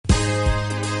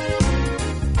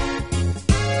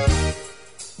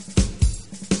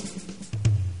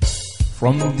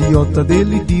From the altar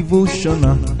daily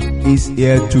devotional is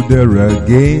here to there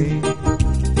again.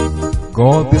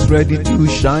 God is ready to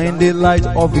shine the light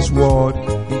of His word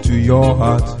into your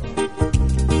heart.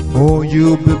 Oh,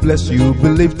 you'll be blessed, you'll be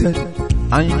lifted,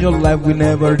 and your life will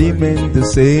never remain the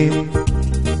same.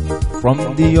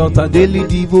 From the altar daily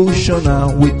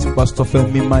devotional with Pastor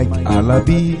Femi Mike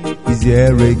Alabi is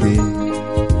here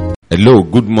again. Hello,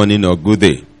 good morning or good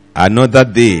day. Another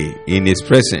day in His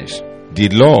presence. The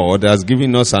Lord has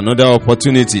given us another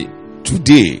opportunity.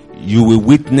 Today, you will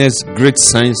witness great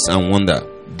signs and wonder.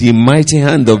 The mighty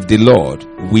hand of the Lord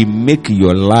will make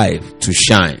your life to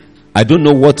shine. I don't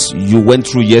know what you went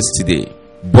through yesterday,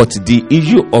 but the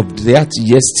issue of that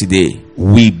yesterday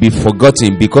will be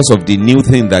forgotten because of the new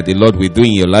thing that the Lord will do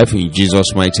in your life in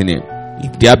Jesus' mighty name.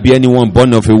 If there be anyone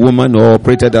born of a woman or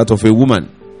operated out of a woman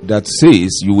that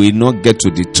says you will not get to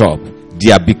the top,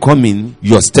 they are becoming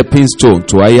your stepping stone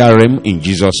to higher realm in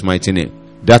Jesus' mighty name.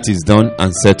 That is done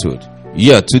and settled.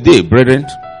 Yeah, today, brethren,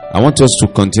 I want us to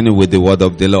continue with the word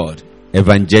of the Lord.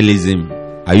 Evangelism.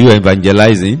 Are you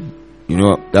evangelizing? You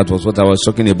know, that was what I was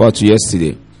talking about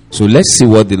yesterday. So let's see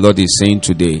what the Lord is saying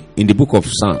today in the book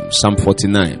of Psalm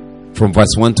 49, from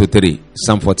verse 1 to 3.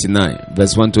 Psalm 49,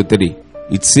 verse 1 to 3.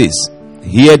 It says,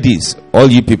 "Hear this,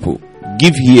 all you people.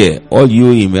 Give ear, all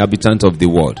you inhabitants of the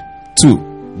world. 2.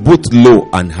 Both low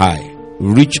and high,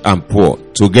 rich and poor,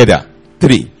 together.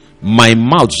 3. My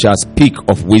mouth shall speak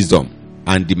of wisdom,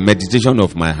 and the meditation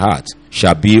of my heart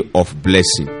shall be of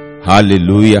blessing."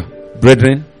 Hallelujah.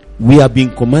 Brethren, we have been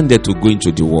commanded to go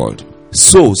into the world.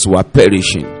 Souls were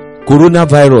perishing.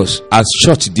 Coronavirus has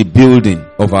shut the building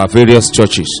of our various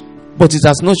churches, but it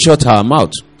has not shut our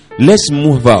mouth. Let's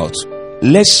move out.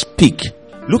 Let's speak.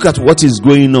 Look at what is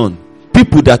going on.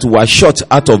 People that were shut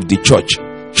out of the church.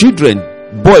 Children,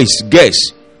 boys,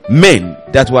 girls, men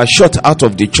that were shut out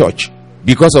of the church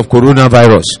because of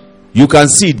coronavirus. You can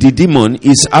see the demon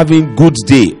is having good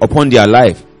day upon their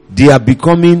life. They are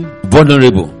becoming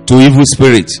vulnerable to evil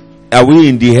spirits. Are we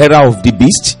in the era of the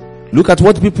beast? Look at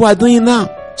what people are doing now.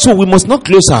 So we must not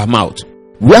close our mouth.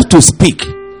 We have to speak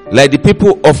like the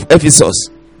people of Ephesus.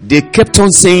 They kept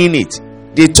on saying it.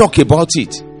 They talk about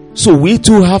it. So we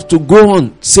too have to go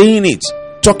on saying it.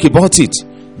 Talk about it.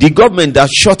 The government that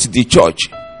shut the church,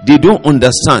 they don't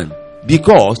understand,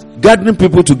 because gathering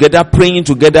people together, praying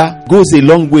together goes a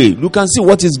long way. You can see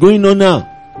what is going on now.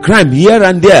 Crime here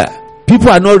and there.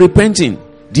 People are not repenting.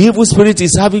 The evil spirit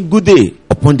is having good day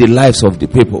upon the lives of the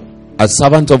people. As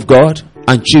servants of God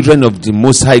and children of the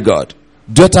Most High God,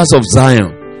 daughters of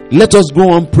Zion, let us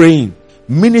go on praying.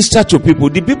 Minister to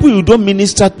people. The people you don't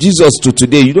minister Jesus to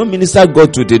today, you don't minister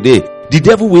God to today, the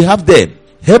devil will have them.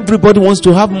 Everybody wants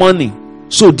to have money.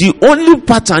 So the only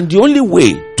pattern, the only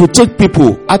way to take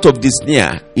people out of this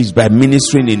snare is by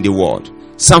ministering in the word.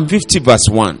 Psalm 50 verse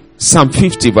 1. Psalm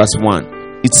 50 verse 1.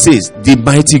 It says, "The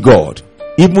mighty God,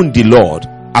 even the Lord,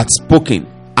 hath spoken,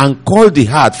 and called the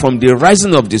heart from the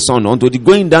rising of the sun unto the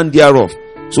going down thereof."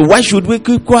 So why should we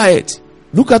keep quiet?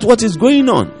 Look at what is going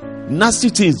on. Nasty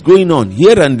things going on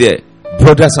here and there.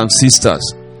 Brothers and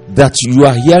sisters, that you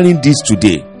are hearing this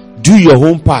today, do your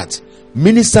own part.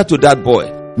 Minister to that boy.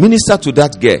 Minister to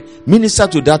that girl. Minister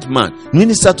to that man.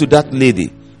 Minister to that lady.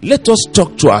 Let us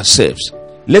talk to ourselves.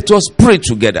 Let us pray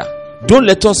together. Don't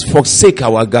let us forsake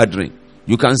our gathering.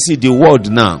 You can see the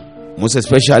world now, most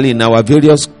especially in our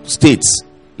various states,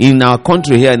 in our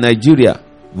country here in Nigeria,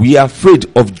 we are afraid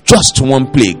of just one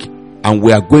plague, and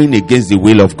we are going against the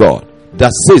will of God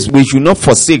that says we should not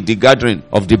forsake the gathering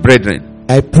of the brethren.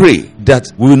 I pray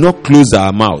that we will not close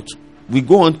our mouth. We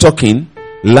go on talking,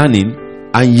 learning,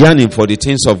 and yearning for the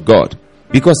things of God,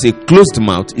 because a closed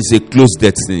mouth is a closed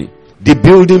destiny. The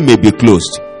building may be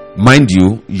closed, mind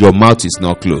you, your mouth is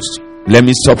not closed. Let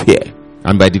me stop here,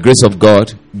 and by the grace of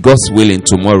God, God's willing,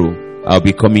 tomorrow I'll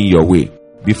be coming your way.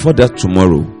 Before that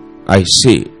tomorrow, I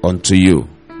say unto you,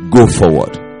 go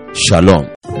forward. Shalom.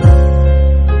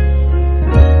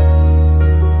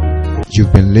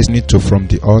 You've been listening to From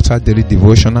the Altar Daily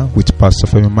Devotional with Pastor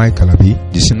Femi Mike Alabi,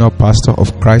 the Senior Pastor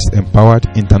of Christ Empowered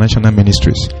International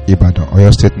Ministries, Ibadan, Oyo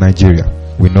State, Nigeria.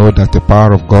 We know that the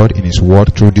power of God in His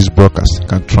Word through this broadcast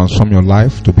can transform your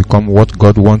life to become what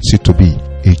God wants you to be,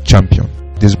 a champion.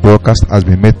 This broadcast has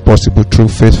been made possible through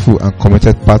faithful and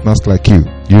committed partners like you.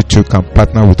 You too can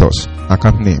partner with us.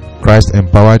 Account name, Christ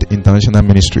Empowered International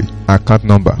Ministry. Account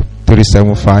number,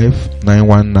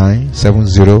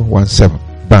 375-919-7017.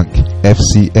 Bank,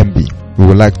 FCMB. We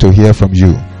would like to hear from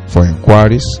you. For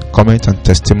inquiries, comments and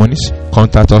testimonies,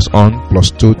 contact us on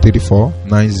 +234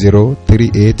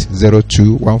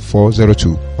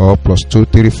 9038021402 or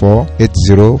 +234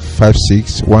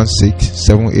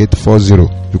 8056167840.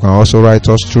 You can also write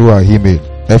us through our email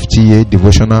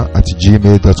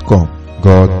ftadevotional@gmail.com.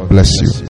 God bless you.